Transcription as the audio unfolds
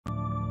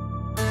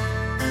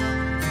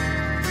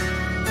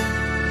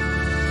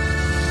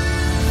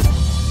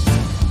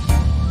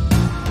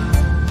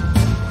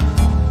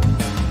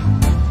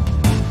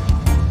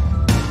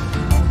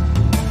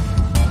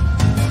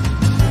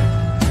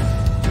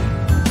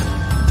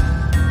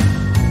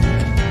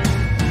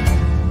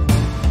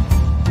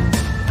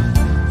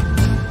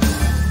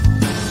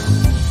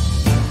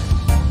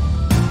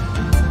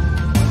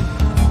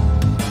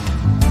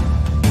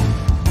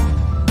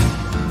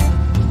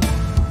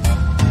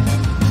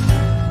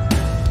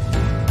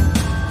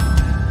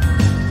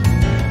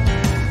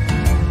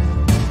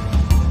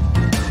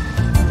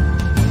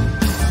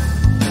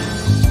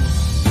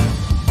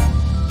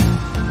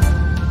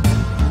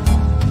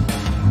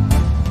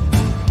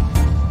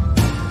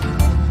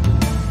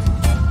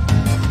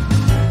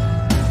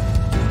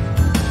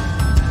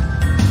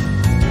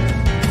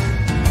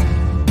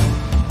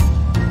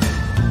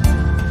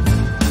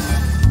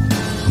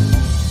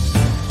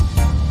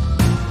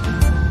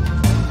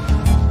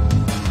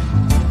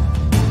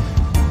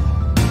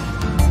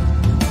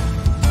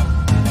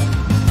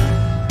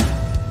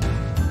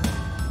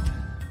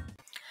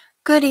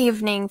Good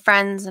evening,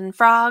 friends and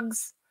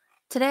frogs.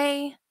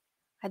 Today,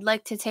 I'd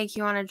like to take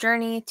you on a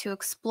journey to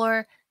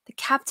explore the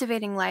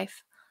captivating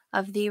life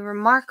of the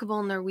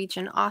remarkable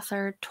Norwegian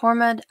author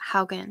Tormod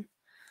Haugen.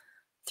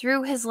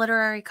 Through his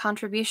literary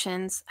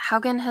contributions,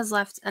 Haugen has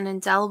left an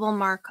indelible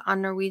mark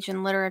on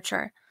Norwegian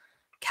literature,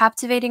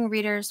 captivating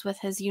readers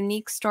with his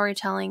unique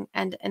storytelling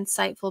and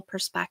insightful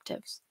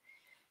perspectives.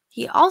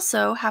 He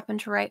also happened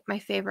to write my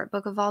favorite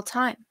book of all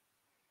time.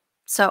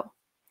 So,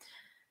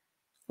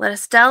 let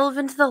us delve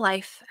into the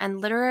life and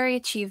literary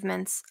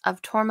achievements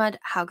of Tormod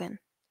Haugen.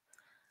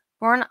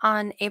 Born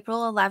on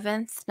April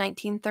 11th,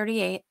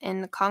 1938,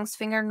 in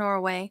Kongsvinger,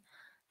 Norway,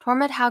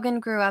 Tormod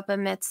Haugen grew up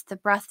amidst the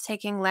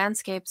breathtaking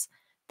landscapes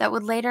that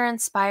would later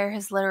inspire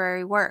his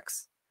literary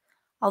works.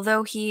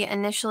 Although he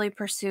initially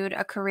pursued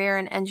a career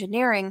in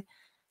engineering,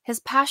 his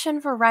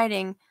passion for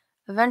writing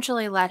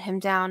eventually led him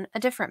down a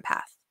different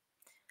path.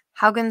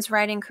 Haugen's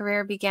writing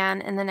career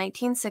began in the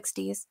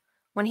 1960s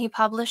when he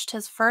published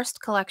his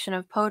first collection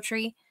of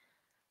poetry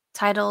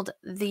titled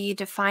The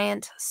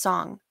Defiant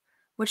Song,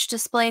 which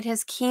displayed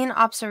his keen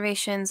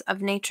observations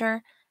of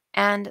nature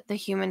and the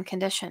human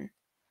condition.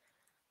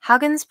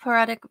 Haugen's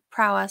poetic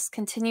prowess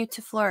continued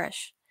to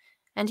flourish,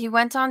 and he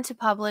went on to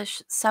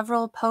publish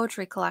several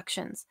poetry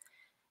collections,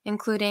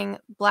 including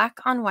Black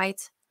on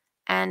White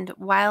and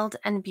Wild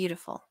and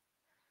Beautiful.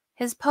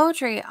 His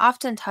poetry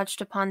often touched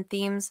upon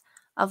themes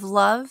of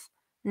love,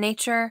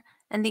 nature,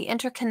 and the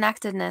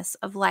interconnectedness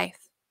of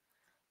life.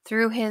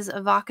 Through his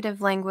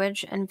evocative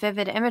language and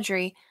vivid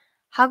imagery,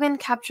 Haugen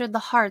captured the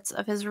hearts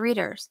of his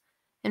readers,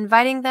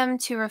 inviting them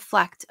to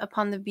reflect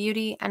upon the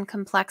beauty and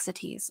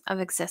complexities of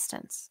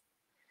existence.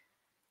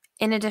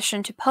 In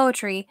addition to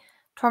poetry,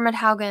 Tormod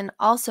Haugen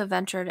also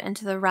ventured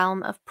into the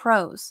realm of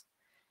prose.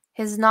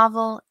 His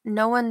novel,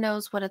 No One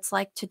Knows What It's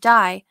Like to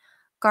Die,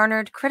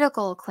 garnered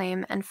critical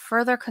acclaim and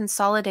further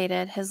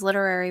consolidated his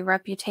literary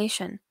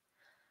reputation.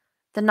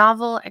 The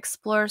novel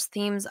explores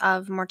themes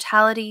of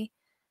mortality,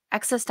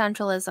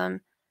 existentialism,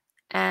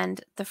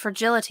 and the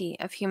fragility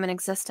of human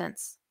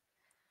existence.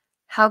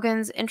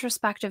 Haugen's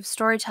introspective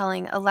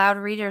storytelling allowed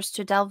readers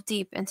to delve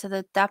deep into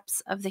the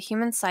depths of the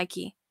human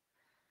psyche,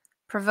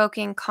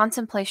 provoking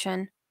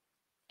contemplation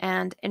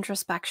and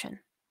introspection.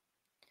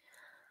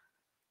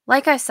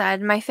 Like I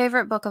said, my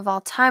favorite book of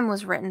all time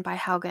was written by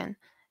Haugen,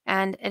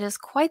 and it is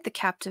quite the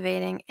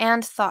captivating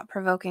and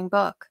thought-provoking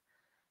book,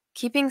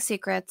 Keeping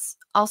Secrets,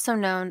 also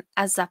known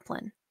as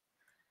Zepelin.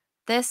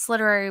 This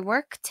literary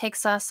work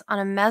takes us on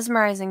a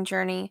mesmerizing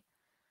journey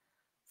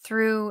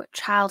through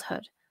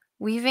childhood,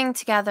 weaving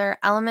together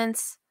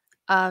elements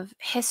of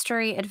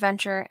history,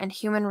 adventure, and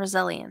human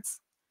resilience.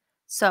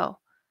 So,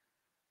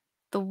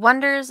 the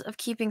wonders of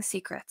keeping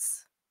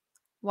secrets.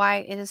 Why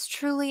it is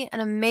truly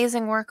an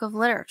amazing work of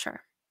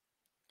literature.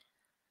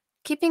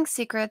 Keeping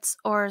Secrets,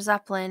 or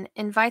Zepelin,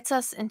 invites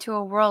us into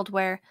a world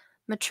where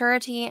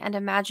maturity and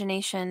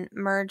imagination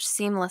merge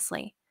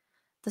seamlessly.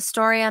 The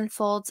story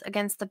unfolds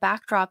against the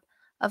backdrop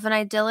of an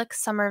idyllic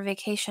summer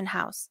vacation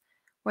house,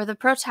 where the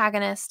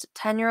protagonist,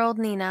 10-year-old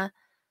Nina,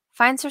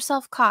 finds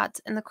herself caught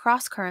in the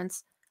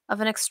crosscurrents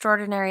of an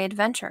extraordinary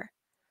adventure.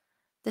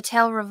 The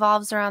tale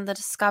revolves around the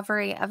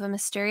discovery of a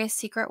mysterious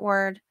secret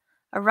word,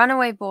 a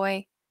runaway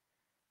boy,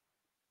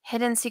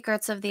 hidden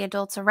secrets of the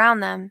adults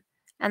around them,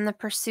 and the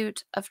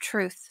pursuit of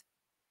truth.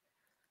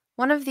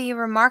 One of the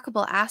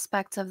remarkable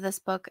aspects of this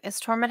book is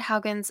Tormod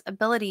Haugen's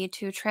ability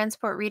to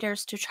transport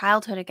readers to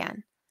childhood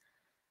again.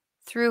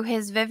 Through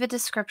his vivid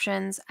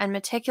descriptions and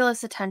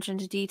meticulous attention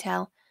to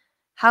detail,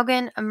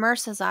 Haugen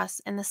immerses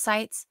us in the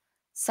sights,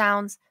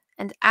 sounds,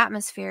 and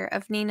atmosphere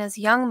of Nina's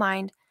young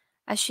mind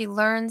as she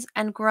learns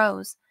and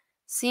grows,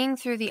 seeing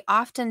through the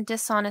often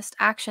dishonest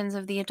actions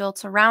of the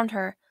adults around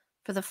her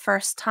for the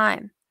first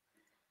time.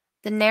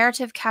 The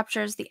narrative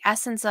captures the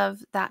essence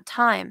of that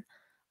time,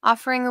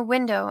 offering a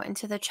window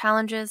into the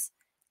challenges,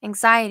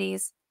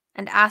 anxieties,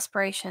 and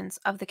aspirations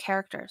of the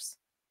characters.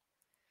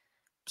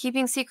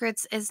 Keeping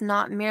Secrets is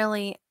not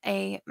merely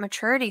a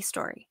maturity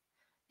story.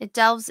 It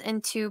delves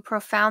into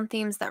profound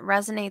themes that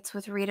resonates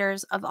with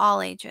readers of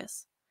all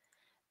ages.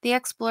 The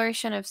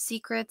exploration of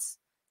secrets,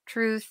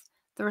 truth,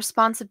 the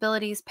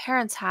responsibilities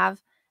parents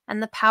have,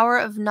 and the power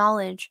of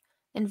knowledge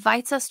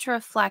invites us to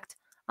reflect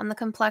on the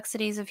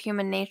complexities of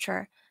human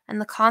nature and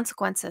the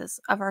consequences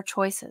of our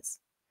choices.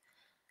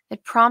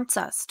 It prompts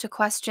us to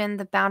question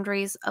the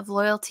boundaries of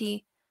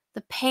loyalty,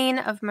 the pain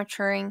of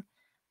maturing,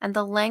 and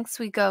the lengths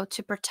we go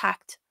to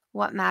protect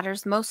what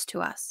matters most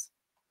to us.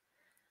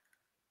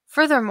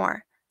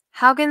 Furthermore,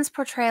 Haugen's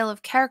portrayal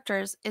of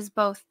characters is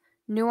both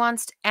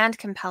nuanced and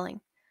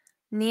compelling.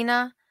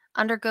 Nina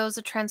undergoes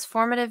a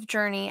transformative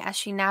journey as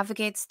she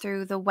navigates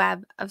through the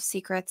web of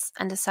secrets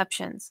and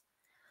deceptions.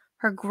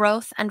 Her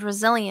growth and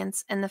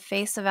resilience in the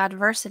face of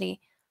adversity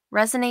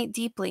resonate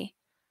deeply,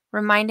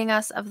 reminding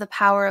us of the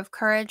power of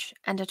courage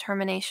and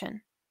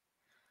determination.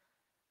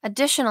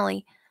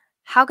 Additionally,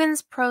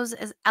 Haugen's prose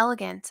is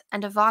elegant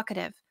and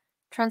evocative,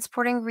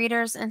 transporting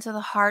readers into the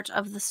heart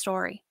of the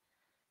story.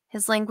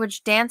 His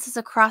language dances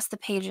across the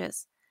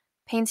pages,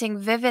 painting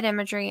vivid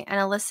imagery and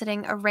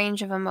eliciting a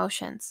range of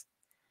emotions.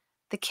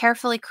 The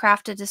carefully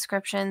crafted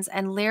descriptions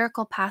and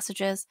lyrical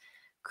passages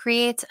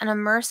create an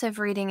immersive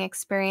reading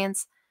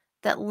experience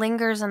that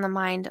lingers in the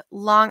mind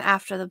long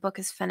after the book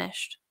is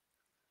finished.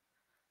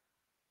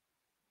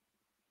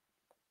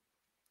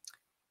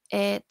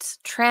 It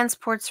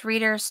transports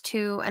readers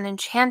to an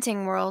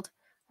enchanting world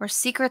where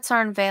secrets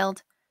are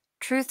unveiled,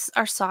 truths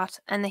are sought,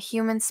 and the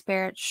human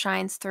spirit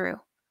shines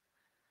through.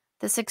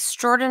 This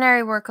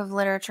extraordinary work of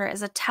literature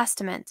is a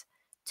testament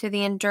to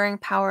the enduring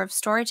power of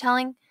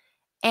storytelling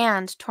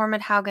and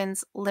Tormod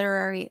Haugen's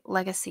literary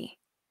legacy.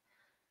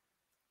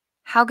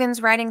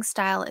 Haugen's writing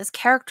style is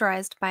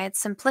characterized by its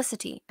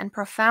simplicity and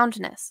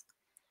profoundness.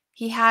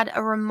 He had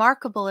a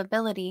remarkable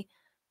ability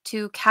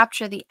to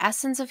capture the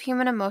essence of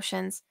human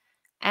emotions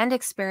and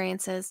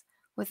experiences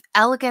with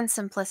elegant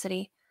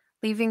simplicity,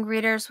 leaving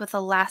readers with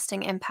a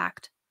lasting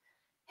impact.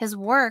 His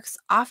works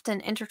often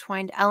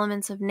intertwined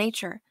elements of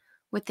nature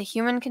with the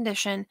human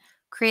condition,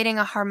 creating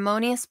a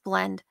harmonious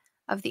blend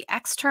of the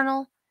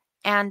external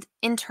and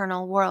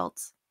internal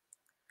worlds.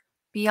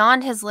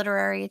 Beyond his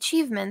literary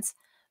achievements,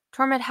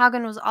 Tormod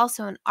Haugen was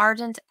also an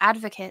ardent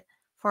advocate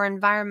for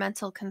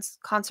environmental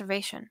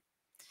conservation.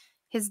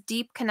 His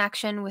deep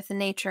connection with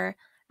nature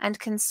and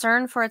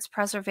concern for its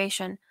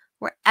preservation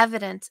were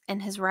evident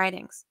in his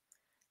writings.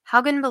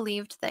 Haugen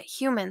believed that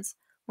humans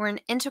were an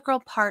integral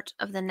part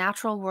of the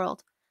natural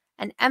world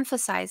and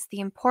emphasized the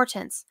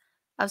importance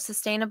of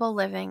sustainable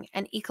living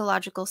and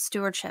ecological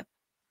stewardship.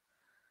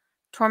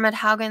 Tormod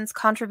Haugen's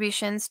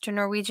contributions to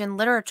Norwegian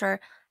literature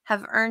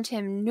have earned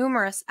him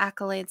numerous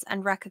accolades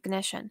and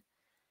recognition.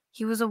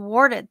 He was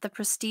awarded the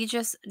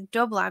prestigious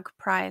Doblag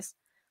Prize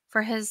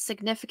for his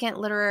significant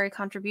literary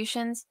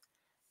contributions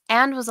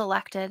and was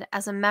elected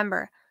as a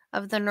member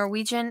of the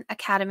Norwegian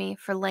Academy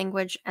for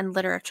Language and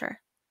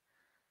Literature.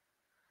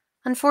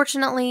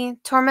 Unfortunately,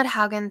 Tormod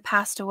Haugen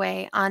passed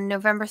away on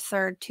November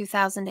 3,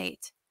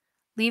 2008,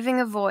 leaving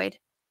a void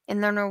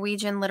in the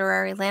Norwegian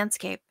literary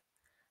landscape.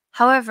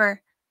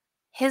 However,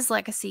 his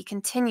legacy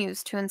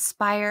continues to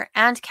inspire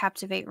and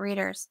captivate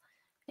readers,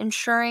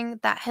 ensuring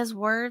that his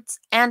words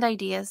and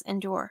ideas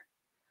endure.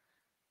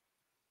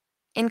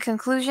 In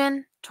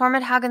conclusion,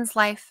 Tormod Haugen's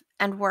life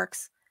and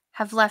works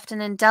have left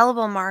an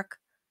indelible mark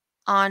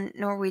on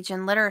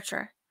Norwegian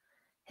literature.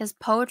 His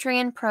poetry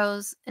and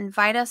prose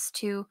invite us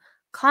to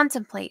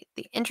contemplate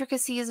the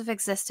intricacies of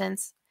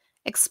existence,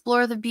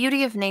 explore the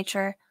beauty of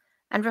nature,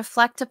 and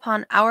reflect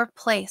upon our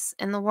place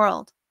in the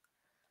world.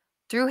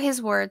 Through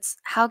his words,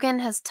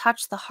 Haugen has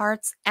touched the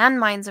hearts and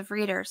minds of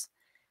readers,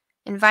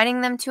 inviting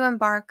them to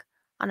embark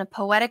on a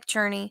poetic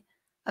journey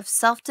of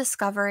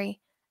self-discovery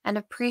and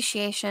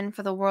appreciation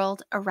for the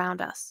world around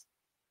us.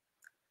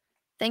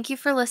 Thank you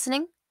for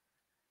listening.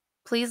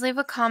 Please leave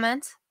a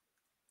comment.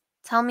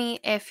 Tell me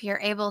if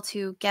you're able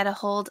to get a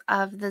hold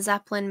of the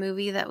Zepelin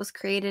movie that was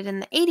created in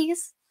the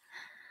 80s,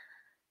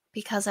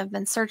 because I've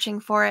been searching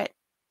for it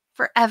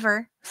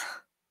forever.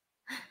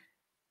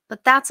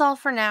 But that's all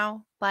for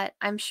now, but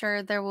I'm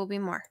sure there will be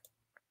more.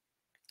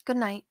 Good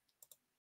night.